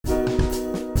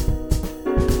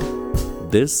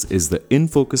This is the In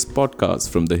Focus podcast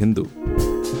from The Hindu.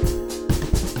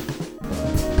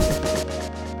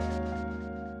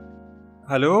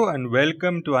 Hello and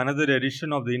welcome to another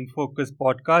edition of the In Focus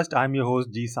podcast. I'm your host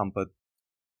G. Sampath.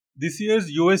 This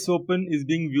year's US Open is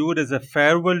being viewed as a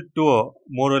farewell tour,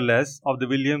 more or less, of the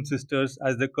Williams sisters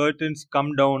as the curtains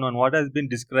come down on what has been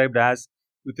described as,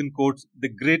 within quotes, the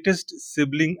greatest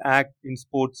sibling act in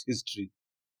sports history.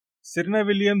 Serena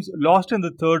Williams lost in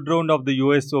the third round of the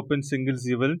US Open singles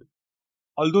event,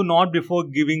 although not before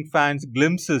giving fans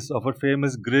glimpses of her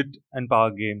famous grit and power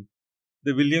game.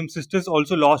 The Williams sisters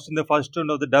also lost in the first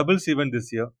round of the doubles event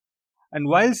this year. And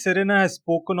while Serena has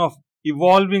spoken of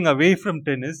evolving away from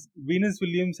tennis, Venus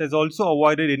Williams has also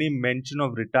avoided any mention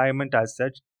of retirement as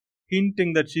such,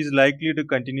 hinting that she is likely to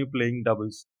continue playing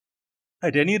doubles.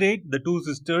 At any rate, the two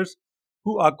sisters,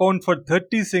 who account for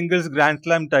 30 singles Grand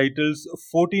Slam titles,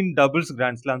 14 doubles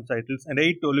Grand Slam titles, and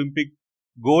 8 Olympic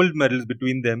gold medals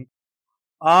between them,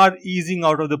 are easing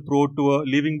out of the Pro Tour,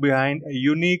 leaving behind a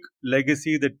unique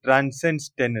legacy that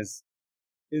transcends tennis.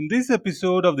 In this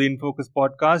episode of the InFocus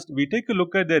podcast, we take a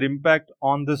look at their impact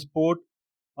on the sport,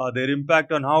 their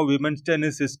impact on how women's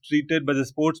tennis is treated by the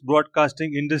sports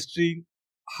broadcasting industry,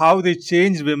 how they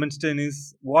changed women's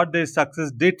tennis, what their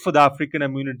success did for the African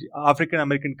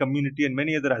American community, and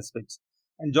many other aspects.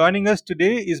 And joining us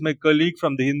today is my colleague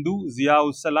from the Hindu, Zia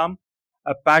Salam,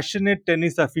 a passionate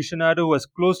tennis aficionado who has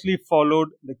closely followed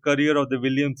the career of the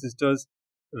Williams sisters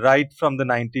right from the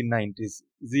 1990s.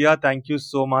 Zia, thank you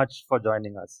so much for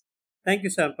joining us. Thank you,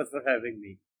 Sampath, for having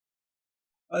me.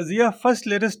 Zia, first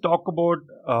let us talk about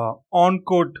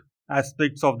on-court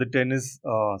aspects of the tennis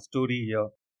story here.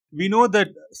 We know that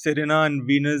Serena and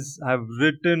Venus have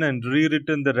written and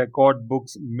rewritten the record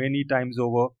books many times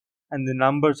over, and the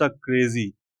numbers are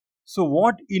crazy. So,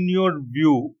 what, in your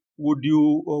view, would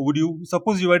you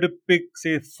suppose you had to pick,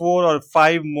 say, 4 or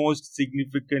 5 most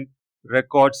significant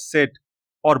records set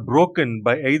or broken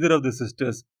by either of the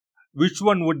sisters? Which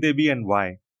one would they be and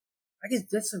why? I guess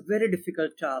that's a very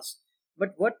difficult task.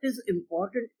 But what is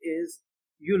important is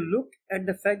you look at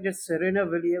the fact that Serena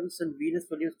Williams and Venus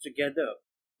Williams together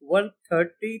won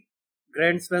 30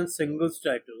 Grand Slam singles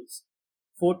titles,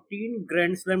 14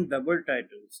 Grand Slam double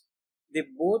titles. They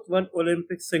both won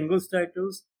Olympic singles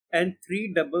titles and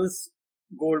 3 doubles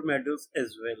gold medals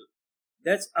as well.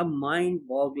 That's a mind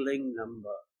boggling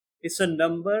number. It's a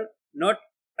number not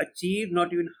achieved,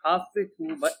 not even halfway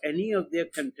through by any of their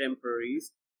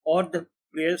contemporaries or the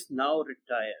players now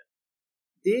retired.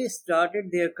 They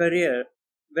started their career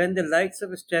when the likes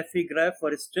of Steffi Graf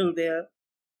were still there,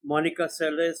 Monica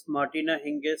Seles, Martina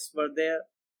Hingis were there.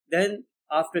 Then,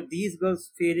 after these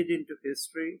girls faded into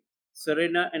history,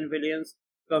 Serena and Williams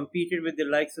competed with the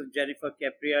likes of Jennifer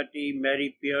Capriati,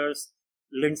 Mary Pierce,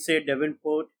 Lindsay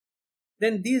Davenport.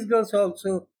 Then these girls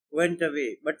also went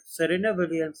away, but Serena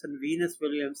Williams and Venus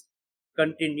Williams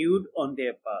continued on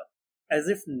their path as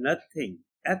if nothing,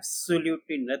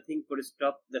 absolutely nothing, could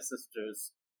stop the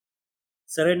sisters.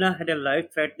 Serena had a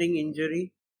life threatening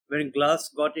injury when glass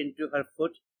got into her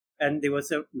foot and there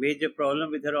was a major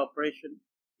problem with her operation.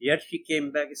 Yet she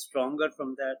came back stronger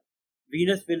from that.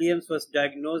 Venus Williams was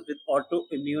diagnosed with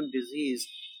autoimmune disease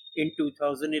in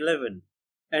 2011,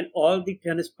 and all the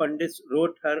tennis pundits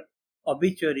wrote her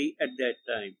obituary at that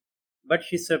time. But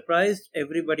she surprised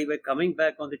everybody by coming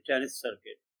back on the tennis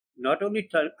circuit. Not only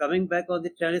coming back on the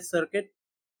tennis circuit,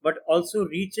 but also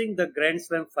reaching the Grand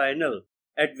Slam final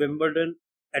at Wimbledon,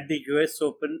 at the US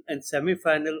Open, and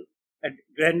semi-final at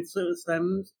Grand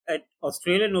Slams at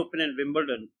Australian Open and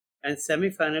Wimbledon, and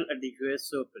semi-final at the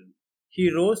US Open.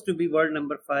 She rose to be world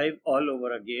number 5 all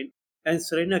over again, and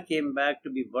Serena came back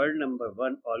to be world number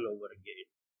 1 all over again.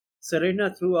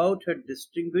 Serena, throughout her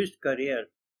distinguished career,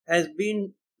 has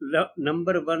been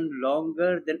number 1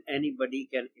 longer than anybody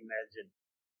can imagine.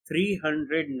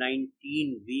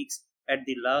 319 weeks at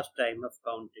the last time of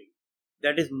counting.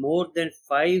 That is more than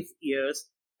 5 years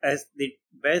as the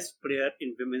best player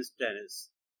in women's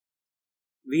tennis.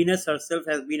 Venus herself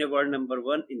has been a world number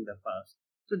 1 in the past.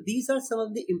 So these are some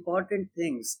of the important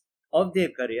things of their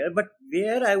career, but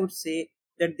where I would say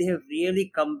that they have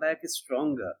really come back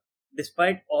stronger,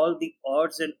 despite all the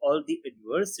odds and all the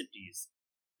adversities,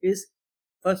 is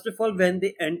first of all when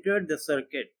they entered the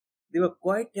circuit. There were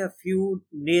quite a few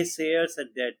naysayers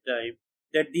at that time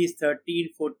that these 13,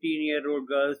 14-year-old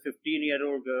girls,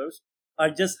 15-year-old girls are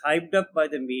just hyped up by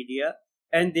the media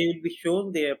and they will be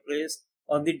shown their place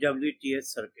on the WTA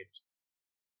circuit.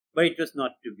 But it was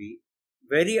not to be.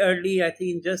 Very early, I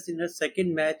think just in her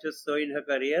second match or so in her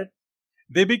career,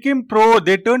 They became pro.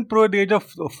 They turned pro at the age of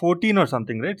 14 or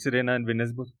something, right? Serena and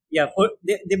Venus both. Yeah,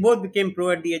 they both became pro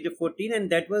at the age of 14, and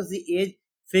that was the age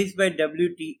fixed by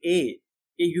WTA.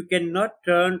 You cannot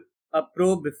turn a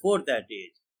pro before that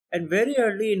age. And very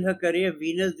early in her career,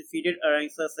 Venus defeated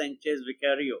Aranza Sanchez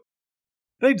Vicario.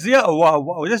 Right, Zia.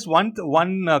 Just one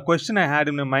question I had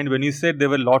in my mind when you said there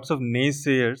were lots of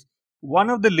naysayers. One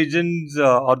of the legends,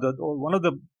 or one of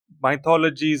the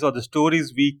mythologies or the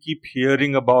stories we keep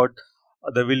hearing about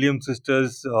the Williams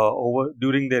sisters over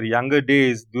during their younger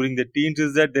days, during their teens,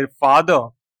 is that their father,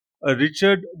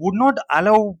 Richard, would not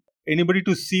allow anybody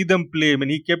to see them play. I mean,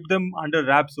 he kept them under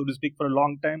wraps, so to speak, for a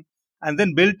long time, and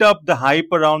then built up the hype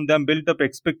around them, built up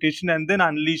expectation, and then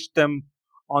unleashed them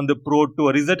on the pro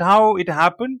tour. Is that how it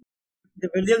happened? The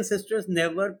Williams sisters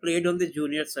never played on the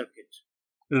junior circuit.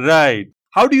 Right.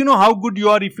 How do you know how good you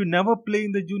are if you never play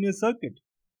in the junior circuit?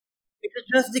 It is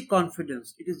just the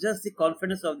confidence. It is just the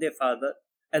confidence of their father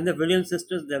and the Williams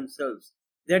sisters themselves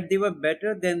that they were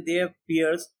better than their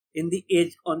peers in the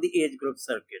age on the age group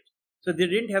circuit. So they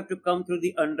didn't have to come through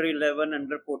the under 11,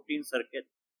 under 14 circuit,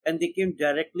 and they came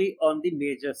directly on the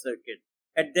major circuit.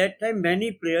 At that time,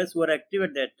 many players who were active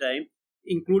at that time,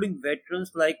 including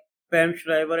veterans like Pam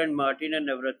Shriver and Martina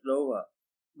Navratilova,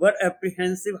 were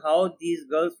apprehensive how these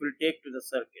girls will take to the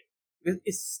circuit. Because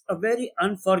it's a very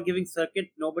unforgiving circuit.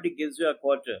 Nobody gives you a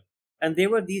quarter. And they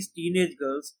were these teenage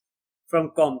girls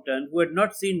from Compton who had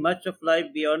not seen much of life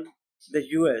beyond the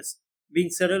US, being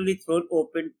suddenly thrown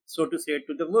open, so to say,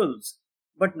 to the wolves.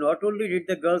 But not only did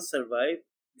the girls survive,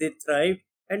 they thrived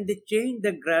and they changed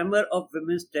the grammar of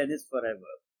women's tennis forever.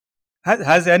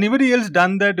 Has anybody else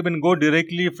done that? I mean, go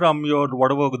directly from your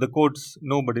whatever the courts?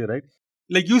 Nobody, right?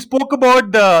 Like you spoke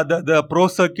about the pro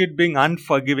circuit being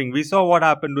unforgiving. We saw what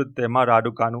happened with Emma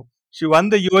Raducanu. She won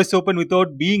the US Open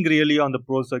without being really on the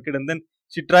pro circuit, and then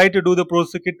she tried to do the pro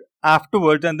circuit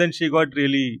afterwards, and then she got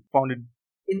really found it.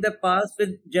 In the past,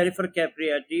 with Jennifer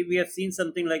Capriati, we have seen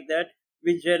something like that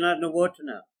with Jenna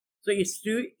Novotná. So it's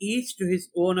to each to his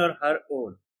own or her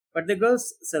own. But the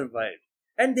girls survived.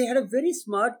 And they had a very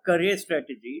smart career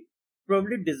strategy,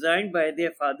 probably designed by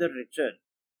their father Richard.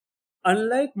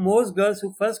 Unlike most girls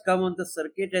who first come on the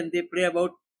circuit and they play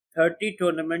about 30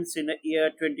 tournaments in a year,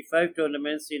 25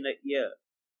 tournaments in a year,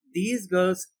 these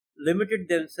girls limited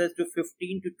themselves to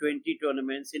 15 to 20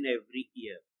 tournaments in every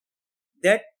year.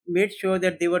 That made sure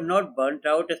that they were not burnt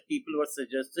out, as people were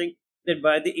suggesting that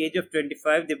by the age of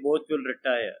 25 they both will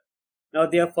retire. Now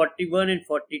they are 41 and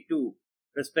 42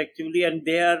 respectively, and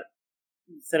they are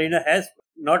Serena has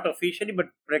not officially but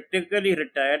practically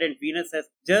retired, and Venus has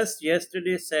just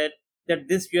yesterday said that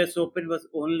this US Open was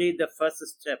only the first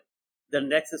step. The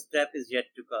next step is yet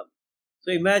to come.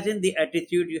 So imagine the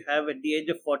attitude you have at the age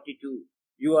of 42.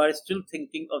 You are still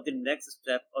thinking of the next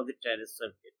step of the tennis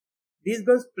circuit. These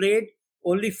girls played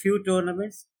only few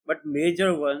tournaments, but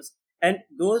major ones, and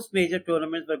those major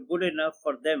tournaments were good enough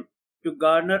for them to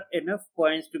garner enough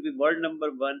points to be world number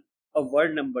one or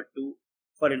world number two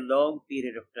for a long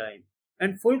period of time.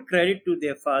 And full credit to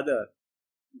their father.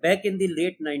 Back in the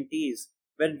late 90s,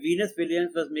 when Venus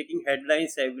Williams was making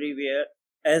headlines everywhere,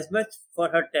 as much for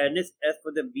her tennis as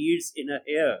for the beads in her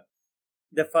hair,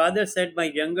 the father said, "My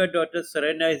younger daughter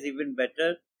Serena is even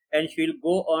better, and she'll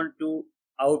go on to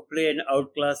outplay and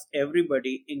outclass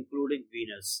everybody, including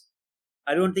Venus."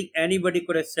 I don't think anybody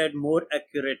could have said more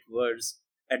accurate words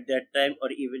at that time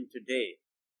or even today.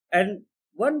 And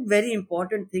one very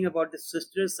important thing about the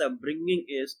sisters' upbringing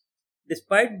is,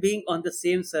 despite being on the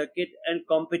same circuit and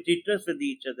competitors with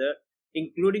each other,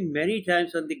 including many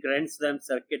times on the Grand Slam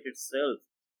circuit itself,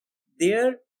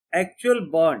 their actual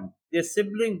bond, their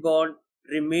sibling bond,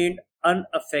 remained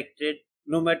unaffected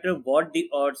no matter what the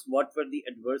odds, what were the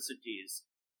adversities.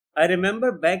 I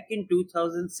remember back in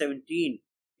 2017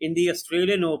 in the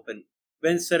Australian Open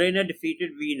when Serena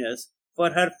defeated Venus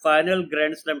for her final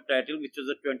Grand Slam title, which was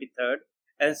the 23rd,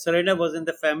 and Serena was in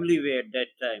the family way at that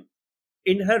time.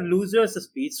 In her loser's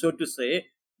speech, so to say,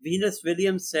 Venus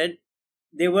Williams said,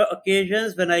 "There were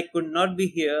occasions when I could not be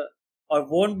here, or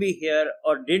won't be here,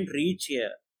 or didn't reach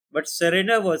here. But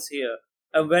Serena was here,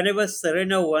 and whenever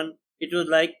Serena won, it was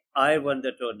like I won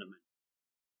the tournament."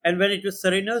 And when it was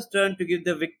Serena's turn to give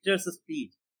the victor's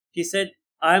speech, she said,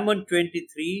 "I'm on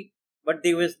 23, but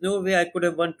there was no way I could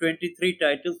have won 23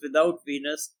 titles without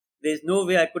Venus. There's no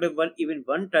way I could have won even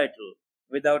one title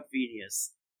without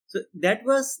Venus." So that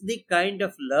was the kind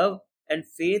of love and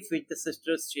faith which the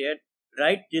sisters shared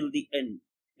right till the end.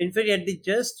 In fact, at the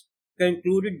just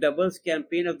concluded doubles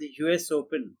campaign of the US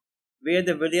Open, where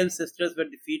the Williams sisters were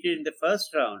defeated in the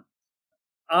first round,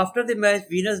 after the match,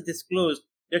 Venus disclosed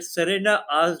that Serena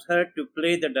asked her to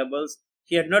play the doubles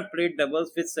He had not played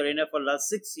doubles with Serena for last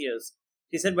 6 years.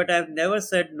 She said, "But I have never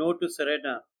said no to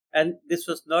Serena, and this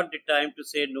was not the time to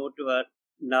say no to her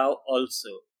now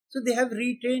also." So they have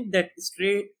retained that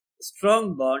straight,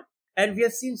 strong bond, and we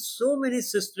have seen so many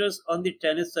sisters on the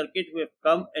tennis circuit who have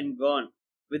come and gone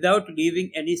without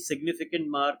leaving any significant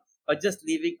mark or just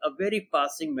leaving a very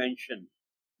passing mention.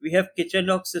 We have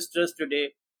Kichenok sisters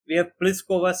today, we have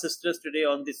Pliskova sisters today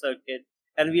on the circuit,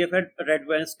 and we have had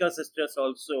Radwanska sisters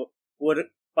also, who are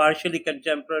partially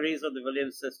contemporaries of the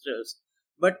Williams sisters.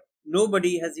 But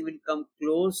nobody has even come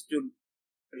close to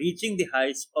reaching the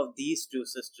heights of these two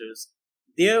sisters.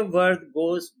 Their worth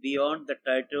goes beyond the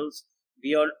titles,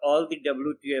 beyond all the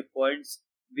WTA points,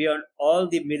 beyond all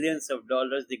the millions of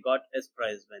dollars they got as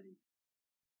prize money.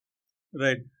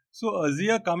 Right. So,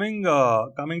 Zia, coming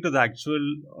to the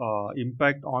actual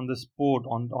impact on the sport,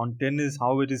 on tennis,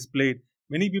 how it is played.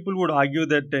 Many people would argue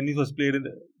that tennis was played in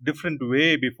a different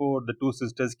way before the two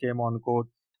sisters came on court.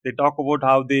 They talk about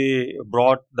how they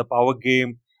brought the power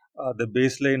game, the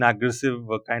baseline aggressive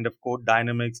kind of court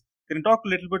dynamics. Can you talk a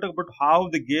little bit about how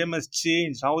the game has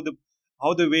changed, how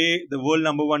the way the world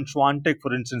number one Swiatek,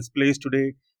 for instance, plays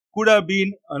today could have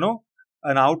been,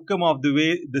 an outcome of the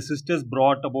way the sisters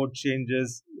brought about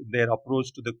changes, their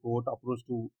approach to the court, approach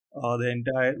to the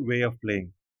entire way of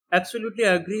playing. Absolutely,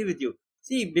 I agree with you.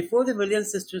 See, before the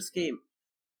Williams sisters came,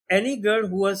 any girl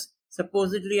who was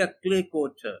supposedly a clay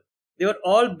courter, they were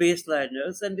all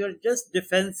baseliners and they were just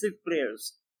defensive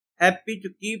players, happy to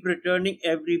keep returning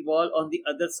every ball on the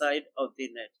other side of the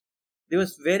net. There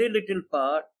was very little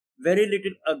power, very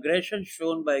little aggression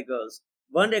shown by girls.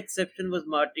 One exception was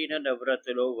Martina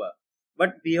Navratilova.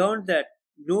 But beyond that,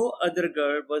 no other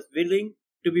girl was willing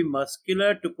to be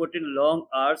muscular, to put in long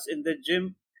hours in the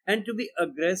gym, and to be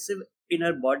aggressive in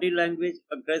her body language,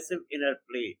 aggressive in her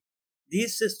play.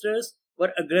 These sisters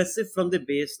were aggressive from the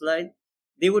baseline.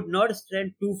 They would not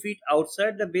stand 2 feet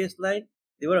outside the baseline.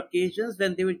 There were occasions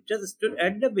when they would just stood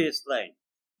at the baseline.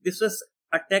 This was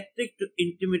a tactic to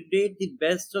intimidate the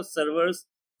best of servers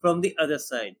from the other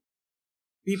side.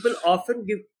 People often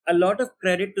give a lot of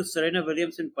credit to Serena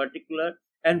Williams in particular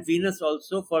and Venus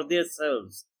also for their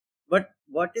serves. But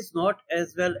what is not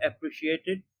as well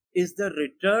appreciated is the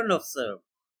return of serve.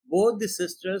 Both the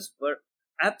sisters were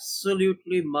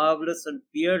absolutely marvelous and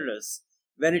peerless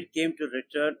when it came to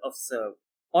return of serve.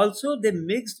 Also, they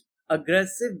mixed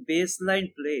aggressive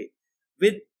baseline play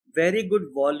with very good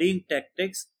volleying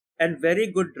tactics and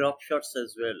very good drop shots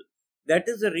as well. That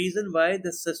is the reason why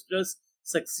the sisters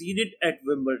succeeded at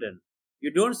Wimbledon.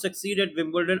 You don't succeed at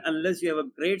Wimbledon unless you have a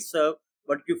great serve,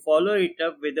 but you follow it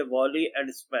up with a volley and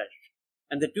a smash.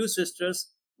 And the two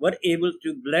sisters were able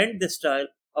to blend the style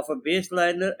of a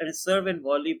baseliner and a serve and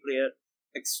volley player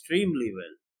extremely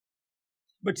well.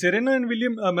 But Serena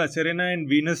and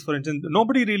Venus, for instance,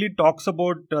 nobody really talks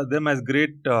about them as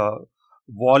great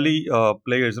volley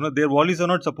players. Their volleys are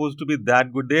not supposed to be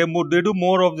that good. They do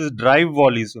more of this drive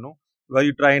volleys. Where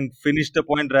you try and finish the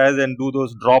point rather than do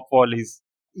those drop volleys.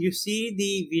 You see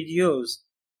the videos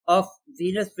of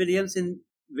Venus Williams in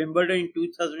Wimbledon in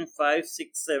 2005,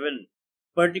 6, 7,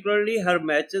 particularly her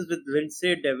matches with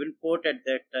Lindsay Davenport at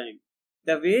that time.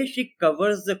 The way she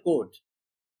covers the court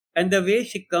and the way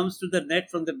she comes to the net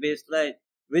from the baseline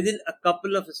within a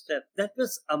couple of steps, that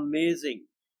was amazing.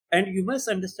 And you must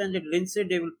understand that Lindsay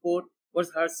Davenport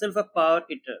was herself a power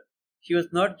hitter. She was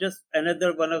not just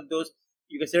another one of those,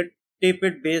 you can say,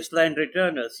 tapered baseline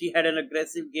returners. She had an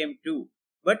aggressive game too.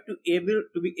 But to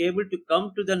be able to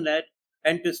come to the net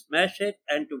and to smash it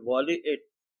and to volley it,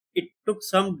 it took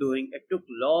some doing. It took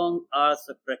long hours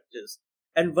of practice.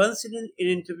 And once in an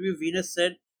interview, Venus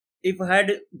said, "If I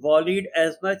had volleyed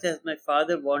as much as my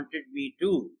father wanted me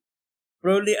to,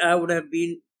 probably I would have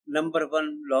been number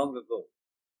one long ago."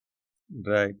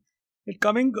 Right.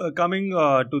 Coming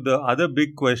to the other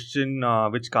big question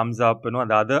which comes up, the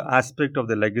other aspect of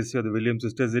the legacy of the Williams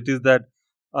sisters, it is that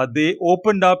they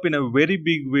opened up in a very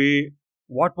big way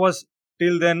what was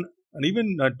till then, and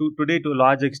even to today to a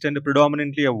large extent,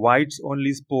 predominantly a whites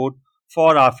only sport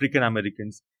for African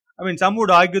Americans. I mean, some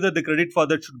would argue that the credit for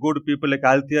that should go to people like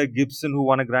Althea Gibson, who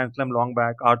won a Grand Slam long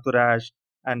back, Arthur Ashe,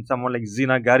 and someone like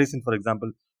Zina Garrison, for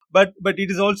example. But it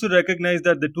is also recognized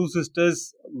that the two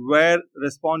sisters were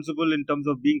responsible in terms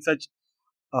of being such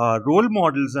role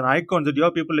models and icons. That you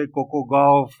have people like Coco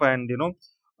Gauff and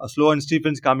Sloane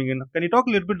Stephens coming in. Can you talk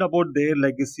a little bit about their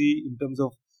legacy in terms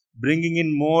of bringing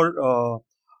in more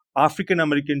African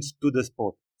Americans to the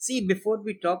sport? See, before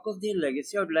we talk of their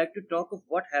legacy, I would like to talk of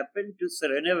what happened to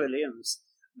Serena Williams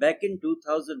back in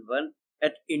 2001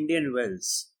 at Indian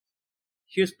Wells.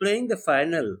 She was playing the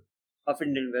final of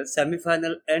Indian Wells, semi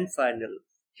final and final,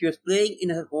 She was playing in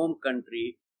her home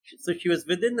country, so she was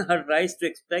within her rights to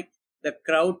expect the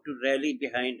crowd to rally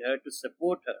behind her to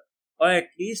support her, or at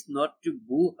least not to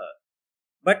boo her.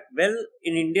 But well,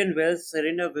 in Indian Wells,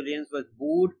 Serena Williams was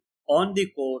booed on the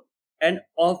court and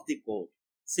off the court.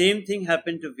 Same thing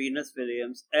happened to Venus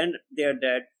Williams and their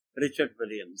dad, Richard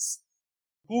Williams.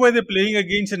 Who were they playing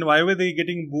against and why were they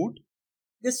getting booed?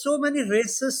 There's so many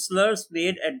racist slurs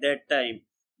made at that time,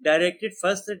 directed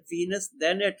first at Venus,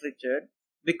 then at Richard,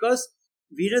 because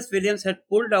Venus Williams had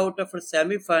pulled out of her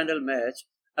semi-final match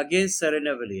against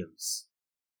Serena Williams.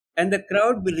 And the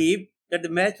crowd believed that the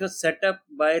match was set up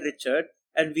by Richard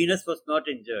and Venus was not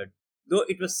injured, though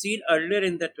it was seen earlier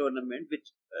in the tournament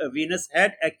which Venus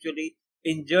had actually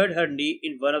injured her knee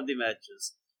in one of the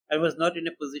matches and was not in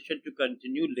a position to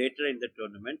continue later in the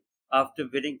tournament after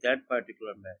winning that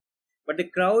particular match. But the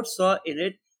crowd saw in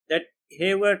it that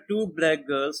here were two black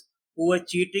girls who were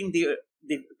cheating the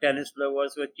tennis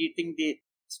lovers, who were cheating the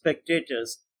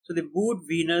spectators. So they booed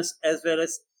Venus as well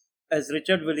as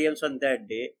Richard Williams on that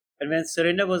day. And when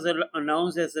Serena was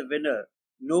announced as the winner,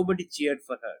 nobody cheered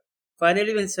for her.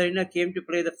 Finally, when Serena came to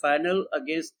play the final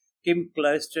against Kim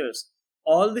Clijsters,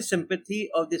 all the sympathy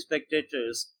of the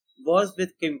spectators was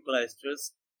with Kim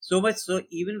Clijsters. So much so,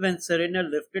 even when Serena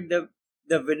lifted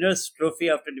the winner's trophy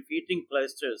after defeating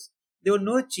Clijsters, there were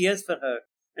no cheers for her.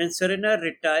 And Serena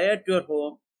retired to her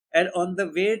home. And on the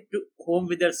way to home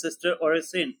with her sister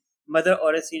Oracin, Mother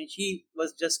Oracin, she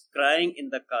was just crying in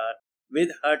the car with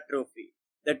her trophy.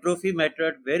 The trophy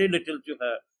mattered very little to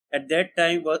her. At that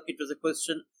time, it was a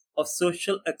question of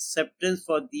social acceptance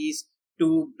for these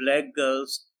two black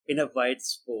girls in a white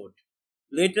sport.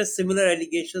 Later, similar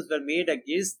allegations were made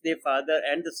against their father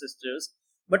and the sisters,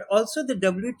 but also the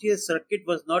WTA circuit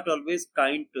was not always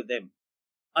kind to them.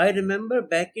 I remember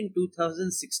back in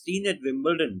 2016 at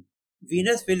Wimbledon,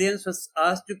 Venus Williams was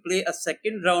asked to play a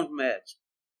second round match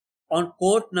on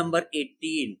court number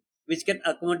 18, which can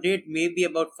accommodate maybe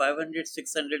about 500,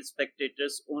 600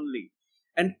 spectators only.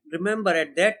 And remember,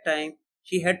 at that time,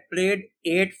 she had played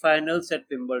 8 finals at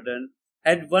Wimbledon,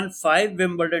 had won 5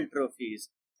 Wimbledon trophies,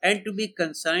 and to be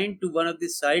consigned to one of the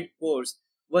side courts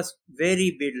was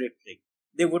very belittling.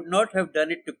 They would not have done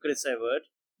it to Chris Evert,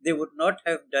 they would not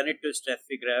have done it to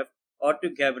Steffi Graf or to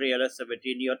Gabriela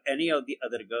Sabatini or any of the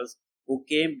other girls who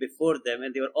came before them,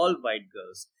 and they were all white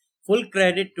girls. Full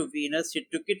credit to Venus, she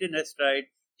took it in her stride.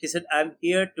 She said, I'm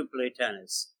here to play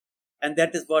tennis. And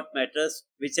that is what matters,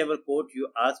 whichever court you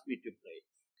ask me to play.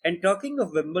 And talking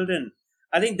of Wimbledon,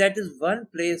 I think that is one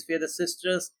place where the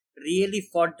sisters really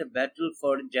fought the battle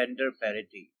for gender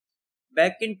parity.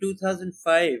 Back in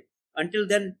 2005, until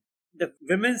then, the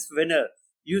women's winner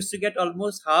used to get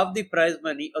almost half the prize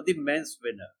money of the men's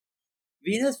winner.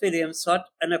 Venus Williams sought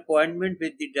an appointment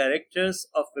with the directors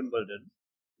of Wimbledon.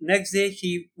 Next day,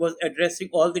 she was addressing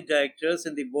all the directors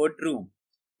in the boardroom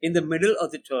in the middle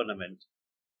of the tournament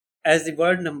as the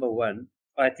world number one.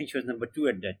 I think she was number 2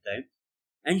 at that time.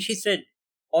 And she said,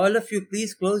 all of you,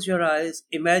 please close your eyes.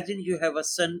 Imagine you have a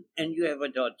son and you have a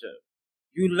daughter.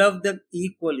 You love them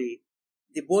equally.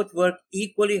 They both work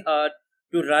equally hard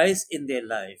to rise in their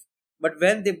life. But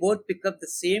when they both pick up the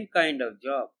same kind of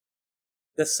job,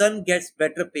 the son gets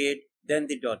better paid than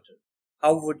the daughter.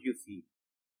 How would you feel?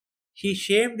 She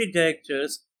shamed the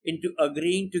directors into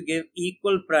agreeing to give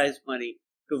equal prize money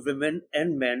to women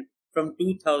and men from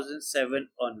 2007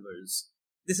 onwards.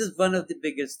 This is one of the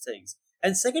biggest things.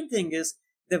 And second thing is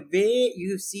the way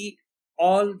you see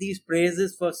all these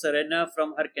praises for Serena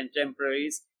from her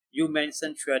contemporaries. You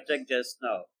mentioned Swiatek just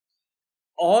now.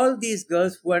 All these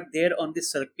girls who are there on the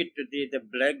circuit today, the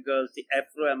black girls, the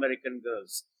Afro-American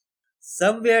girls,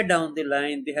 somewhere down the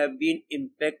line they have been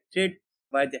impacted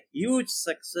by the huge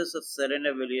success of Serena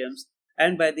Williams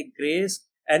and by the grace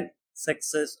and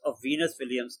success of Venus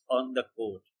Williams on the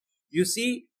court. You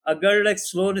see, a girl like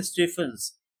Sloane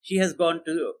Stephens, she has gone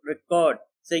to record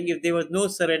saying if there was no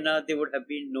Serena, there would have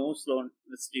been no Sloane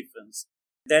Stephens.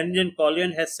 Danielle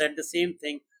Collion has said the same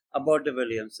thing about the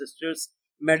Williams sisters.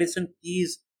 Madison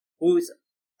Keys, who is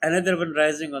another one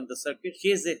rising on the circuit,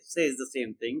 she says the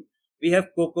same thing. We have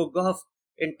Coco Gauff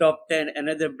in top 10,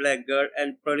 another black girl,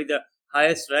 and probably the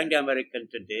highest ranked American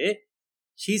today.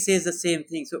 She says the same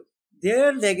thing. So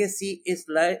their legacy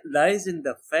lies in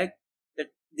the fact that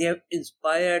they have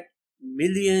inspired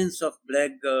millions of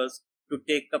black girls to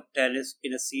take up tennis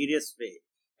in a serious way.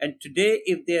 And today,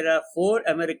 if there are 4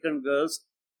 American girls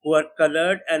who are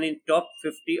colored and in top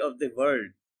 50 of the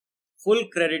world, full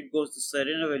credit goes to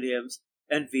Serena Williams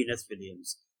and Venus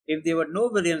Williams. If there were no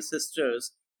Williams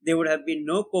sisters, there would have been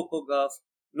no Coco Gauff,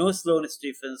 no Sloane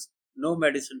Stephens, no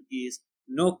Madison Keys,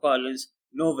 no Collins,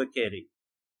 no Vickery.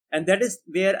 And that is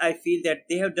where I feel that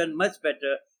they have done much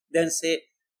better than, say,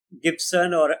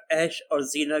 Gibson or Ash or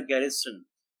Zena Garrison.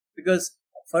 Because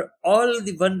for all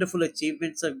the wonderful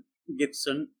achievements of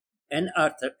Gibson and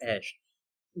Arthur Ashe,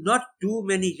 not too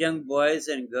many young boys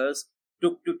and girls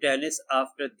took to tennis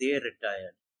after they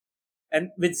retired.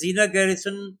 And with Zena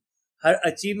Garrison, her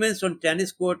achievements on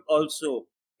tennis court also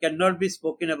cannot be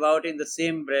spoken about in the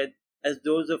same breath as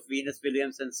those of Venus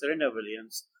Williams and Serena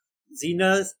Williams.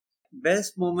 Zena's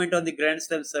best moment on the Grand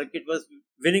Slam circuit was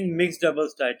winning mixed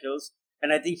doubles titles,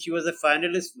 and I think she was a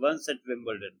finalist once at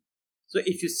Wimbledon. So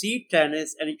if you see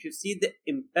tennis and if you see the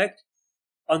impact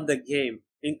on the game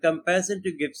in comparison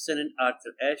to Gibson and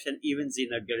Arthur Ashe and even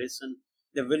Zena Garrison,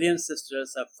 the Williams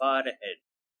sisters are far ahead.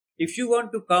 If you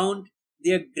want to count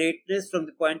their greatness from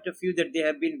the point of view that they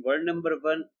have been world number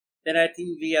one, then I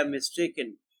think we are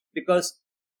mistaken. Because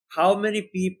how many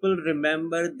people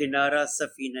remember Dinara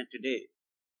Safina today?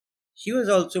 She was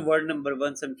also world number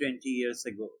one some 20 years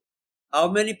ago. How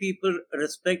many people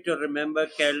respect or remember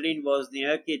Caroline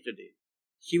Wozniacki today?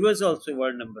 She was also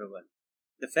world number one.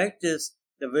 The fact is,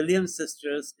 the Williams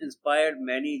sisters inspired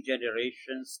many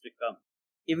generations to come.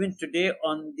 Even today,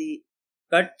 on the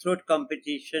cutthroat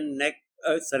competition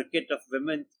circuit of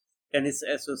Women's Tennis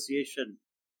Association,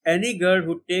 any girl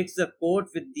who takes the court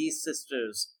with these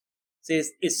sisters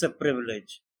says it's a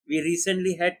privilege. We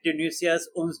recently had Tunisia's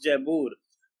Ons Jabour,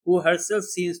 who herself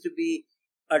seems to be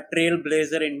a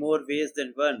trailblazer in more ways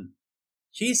than one.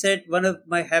 She said, one of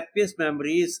my happiest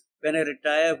memories when I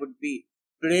retire would be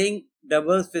playing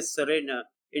doubles with Serena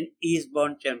in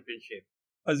Eastbourne Championship.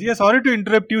 Azia, sorry to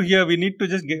interrupt you here. We need to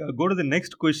just go to the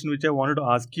next question, which I wanted to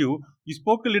ask you. You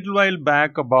spoke a little while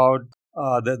back about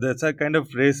the kind of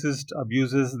racist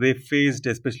abuses they faced,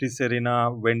 especially Serena,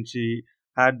 when she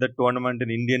had the tournament in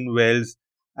Indian Wells,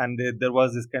 and there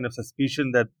was this kind of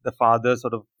suspicion that the father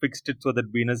sort of fixed it so that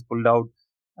Venus pulled out,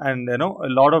 and a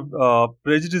lot of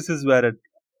prejudices were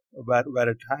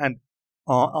at hand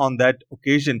on that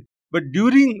occasion. But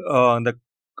during the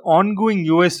ongoing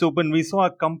US Open, we saw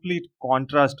a complete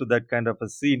contrast to that kind of a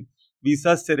scene. We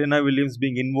saw Serena Williams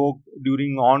being invoked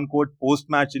during on court post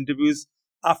match interviews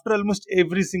after almost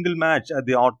every single match at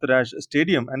the Arthur Ashe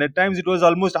Stadium. And at times I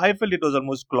felt it was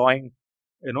almost clawing,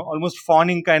 almost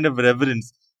fawning kind of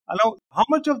reverence. And now, how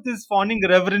much of this fawning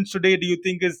reverence today do you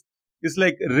think is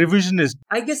like revisionist?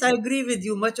 I guess I agree with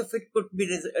you. Much of it could be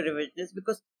revisionist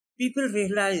because people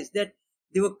realized that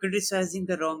they were criticizing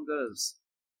the wrong girls.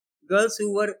 Girls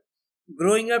who were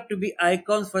growing up to be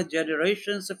icons for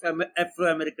generations of Afro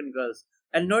American girls,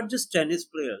 and not just tennis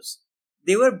players.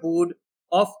 They were booed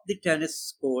off the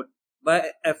tennis court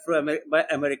by by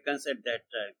Americans at that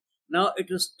time. Now it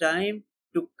was time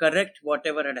to correct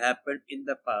whatever had happened in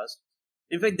the past.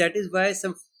 In fact, that is why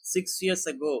some 6 years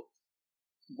ago,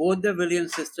 both the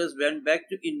Williams sisters went back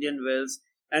to Indian Wells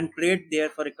and played there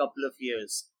for a couple of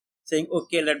years, saying,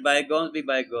 okay, let bygones be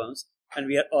bygones, and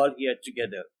we are all here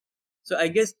together. So I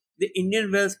guess the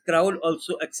Indian Wells crowd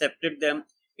also accepted them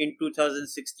in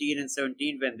 2016 and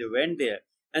 17 when they went there.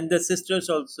 And the sisters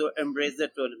also embraced the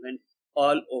tournament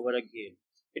all over again.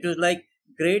 It was like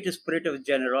great spirit of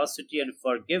generosity and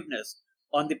forgiveness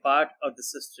on the part of the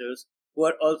sisters who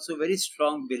are also very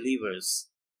strong believers.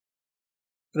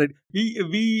 Right.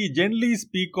 We generally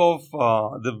speak of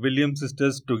the Williams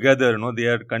sisters together. They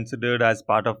are considered as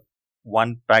part of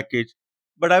one package.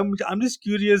 But I'm just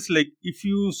curious, like if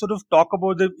you sort of talk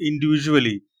about them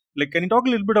individually, like can you talk a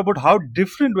little bit about how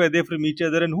different were they from each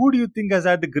other, and who do you think has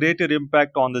had the greater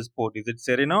impact on the sport? Is it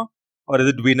Serena or is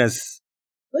it Venus?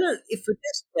 Well, if it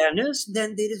is tennis,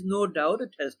 then there is no doubt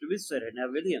it has to be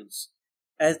Serena Williams.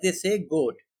 As they say,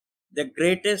 GOAT, the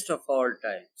greatest of all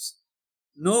times.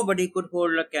 Nobody could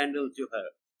hold a candle to her.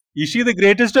 Is she the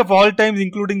greatest of all times,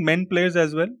 including men players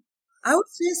as well? I would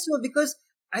say so because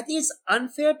I think it's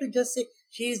unfair to just say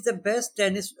she is the best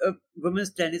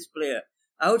women's tennis player.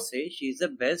 I would say she is the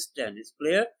best tennis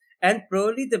player and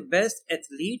probably the best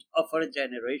athlete of her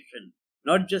generation.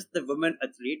 Not just the women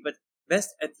athlete, but best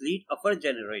athlete of her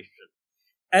generation.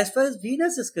 As far as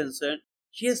Venus is concerned,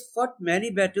 she has fought many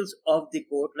battles off the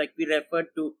court, like we referred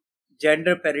to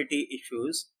gender parity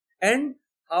issues, and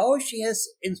how she has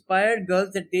inspired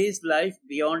girls that there is life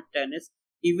beyond tennis,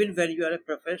 even when you are a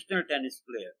professional tennis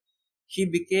player. She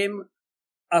became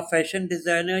a fashion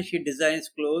designer. She designs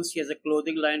clothes. She has a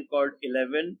clothing line called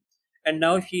 11. And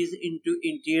now she's into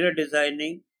interior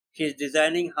designing. She's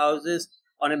designing houses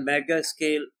on a mega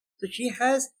scale. So she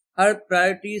has her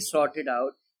priorities sorted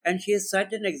out. And she has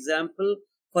set an example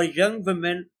for young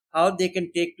women how they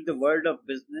can take to the world of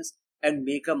business and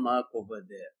make a mark over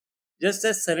there. Just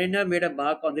as Serena made a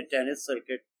mark on the tennis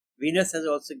circuit, Venus has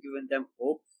also given them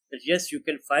hope that yes, you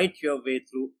can fight your way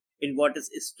through in what is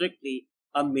strictly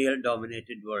a male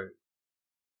dominated world.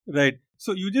 Right.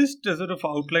 So you just sort of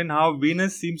outline how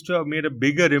Venus seems to have made a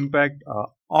bigger impact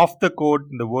off the court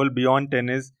in the world beyond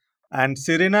tennis, and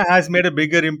Serena has made a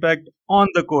bigger impact on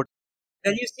the court.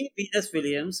 When you see Venus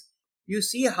Williams, you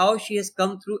see how she has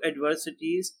come through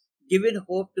adversities, given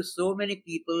hope to so many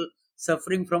people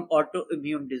suffering from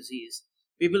autoimmune disease.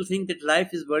 People think that life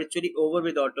is virtually over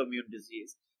with autoimmune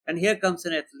disease. And here comes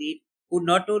an athlete who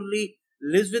not only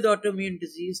lives with autoimmune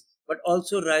disease, but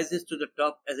also rises to the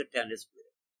top as a tennis player.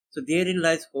 So therein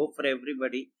lies hope for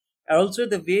everybody. And also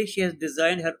the way she has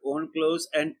designed her own clothes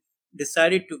and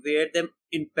decided to wear them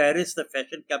in Paris, the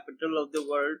fashion capital of the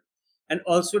world, and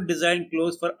also designed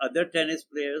clothes for other tennis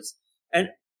players. And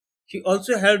she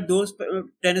also helped those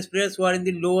tennis players who are in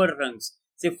the lower rungs,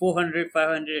 say 400,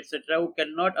 500, etc., who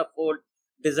cannot afford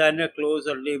designer clothes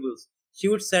or labels. She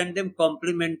would send them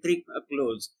complimentary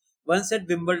clothes. Once at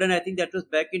Wimbledon, I think that was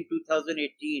back in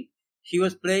 2018, she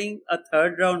was playing a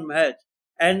third round match,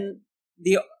 and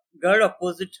the girl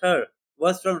opposite her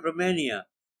was from Romania.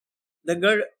 The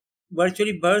girl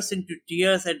virtually burst into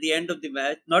tears at the end of the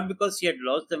match, not because she had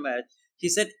lost the match. She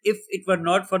said, if it were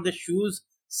not for the shoes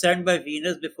sent by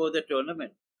Venus before the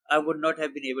tournament, I would not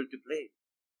have been able to play.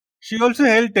 She also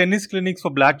held tennis clinics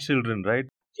for black children, right?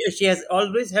 She has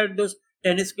always held those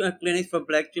tennis clinics for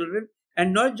black children,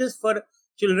 and not just for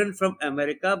children from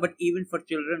America, but even for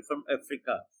children from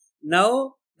Africa.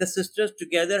 Now, the sisters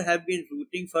together have been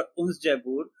rooting for Uns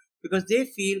Jabeur because they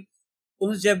feel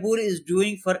Uns Jabeur is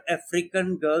doing for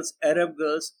African girls, Arab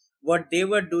girls, what they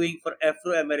were doing for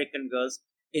Afro American girls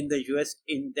in the US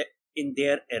in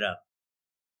their era.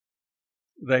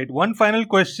 Right. One final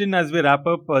question as we wrap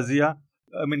up, Zia.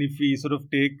 I mean, if we sort of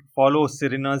follow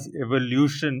Serena's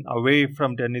evolution away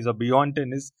from tennis or beyond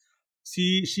tennis,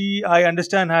 she I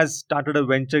understand has started a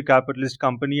venture capitalist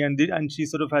company, and she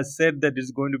sort of has said that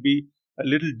it's going to be a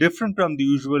little different from the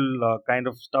usual kind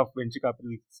of stuff venture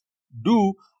capitalists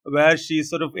do, where she's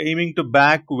sort of aiming to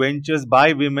back ventures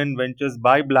by women, ventures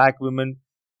by black women,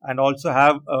 and also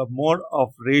have more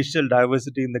of racial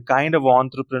diversity in the kind of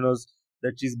entrepreneurs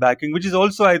that she's backing, which is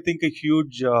also, I think, a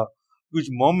huge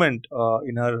moment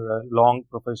in her long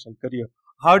professional career.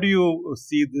 How do you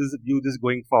view this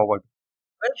going forward?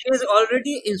 Well, she has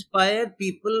already inspired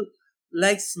people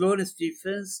like Sloane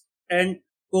Stephens and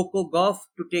Coco Gauff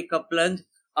to take a plunge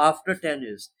after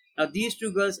tennis. Now, these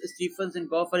two girls, Stephens and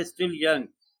Gauff, are still young,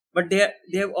 but they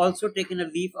have also taken a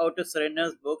leaf out of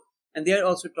Serena's book, and they are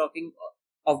also talking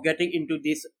of getting into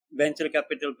this venture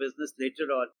capital business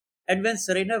later on. And when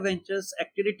Serena Ventures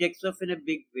actually takes off in a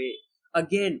big way,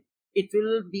 again, it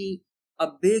will be a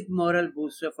big moral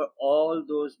booster for all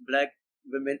those black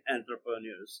women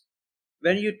entrepreneurs.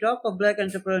 When you talk of black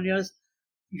entrepreneurs,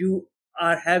 you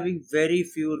are having very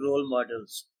few role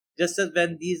models. Just as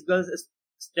when these girls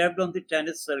stepped on the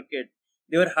tennis circuit,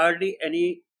 there were hardly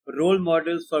any role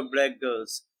models for black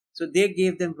girls. So they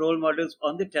gave them role models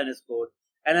on the tennis court.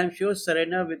 And I'm sure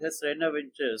Serena, with her Serena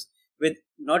Ventures, with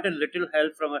not a little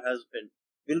help from her husband,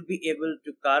 will be able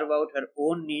to carve out her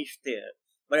own niche there.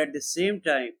 But at the same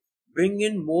time, bring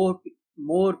in more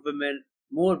women,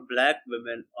 more black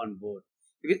women on board.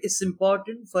 Because it's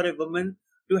important for a woman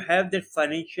to have that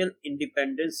financial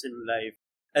independence in life.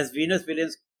 As Venus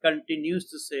Williams continues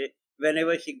to say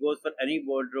whenever she goes for any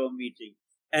boardroom meeting,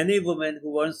 any woman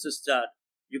who wants to start,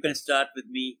 you can start with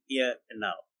me here and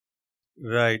now.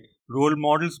 Right. Role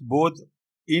models both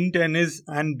in tennis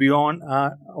and beyond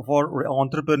for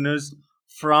entrepreneurs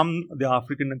from the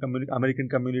American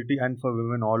community and for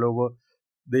women all over.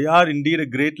 They are indeed a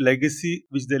great legacy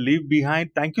which they leave behind.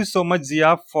 Thank you so much,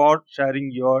 Zia, for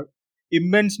sharing your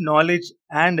immense knowledge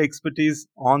and expertise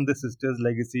on the sisters'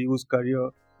 legacy, whose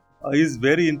career is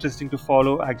very interesting to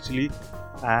follow, actually.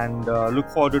 And look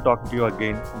forward to talking to you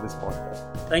again in this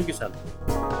podcast. Thank you, Sal.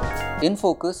 In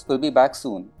Focus will be back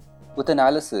soon with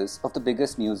analysis of the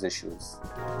biggest news issues.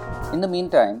 In the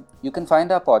meantime, you can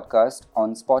find our podcast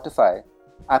on Spotify,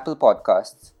 Apple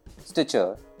Podcasts,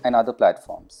 Stitcher, and other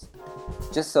platforms.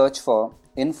 Just search for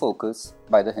In Focus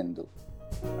by The Hindu.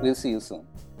 We'll see you soon.